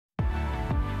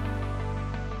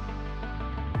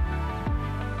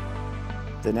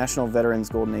The National Veterans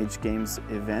Golden Age Games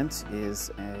event is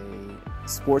a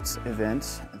sports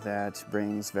event that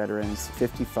brings veterans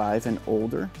 55 and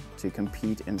older to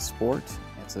compete in sport.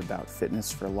 It's about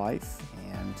fitness for life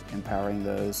and empowering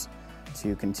those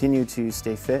to continue to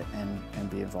stay fit and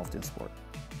be involved in sport.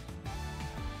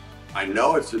 I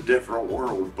know it's a different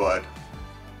world, but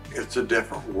it's a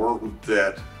different world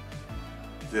that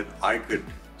I could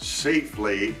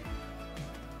safely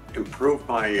improve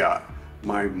my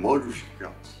motor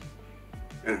skills.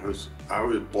 And I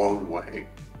was blown away.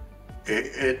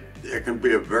 It can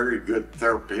be a very good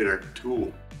therapeutic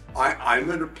tool. I'm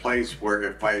in a place where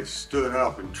if I stood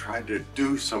up and tried to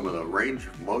do some of the range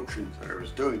of motions that I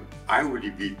was doing, I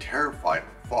would be terrified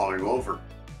of falling over.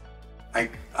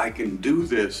 I can do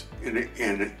this in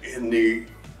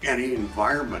any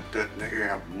environment that they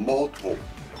have multiple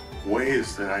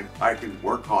ways that I can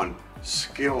work on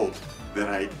skills that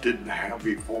I didn't have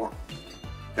before.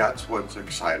 That's what's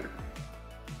exciting.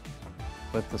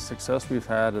 With the success we've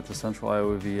had at the Central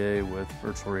Iowa VA with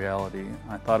virtual reality,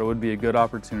 I thought it would be a good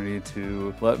opportunity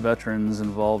to let veterans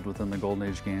involved within the Golden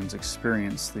Age Games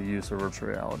experience the use of virtual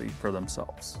reality for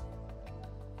themselves.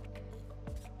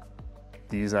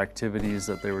 These activities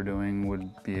that they were doing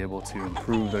would be able to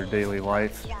improve their daily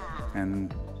life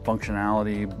and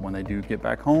functionality when they do get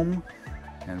back home,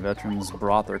 and veterans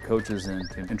brought their coaches in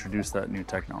to introduce that new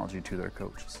technology to their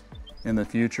coaches. In the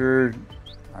future,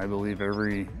 I believe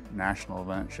every national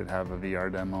event should have a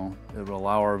VR demo. It will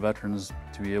allow our veterans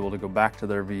to be able to go back to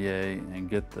their VA and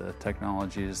get the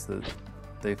technologies that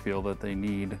they feel that they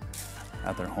need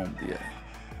at their home VA.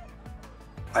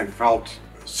 I felt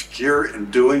secure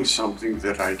in doing something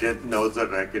that I didn't know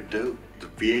that I could do. The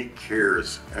VA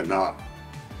cares enough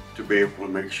to be able to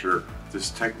make sure this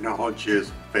technology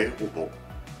is available.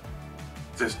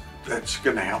 That's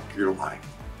going to help your life.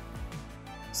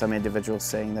 Some individuals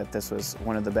saying that this was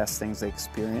one of the best things they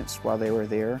experienced while they were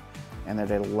there, and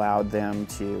that it allowed them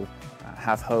to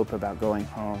have hope about going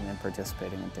home and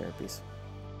participating in therapies.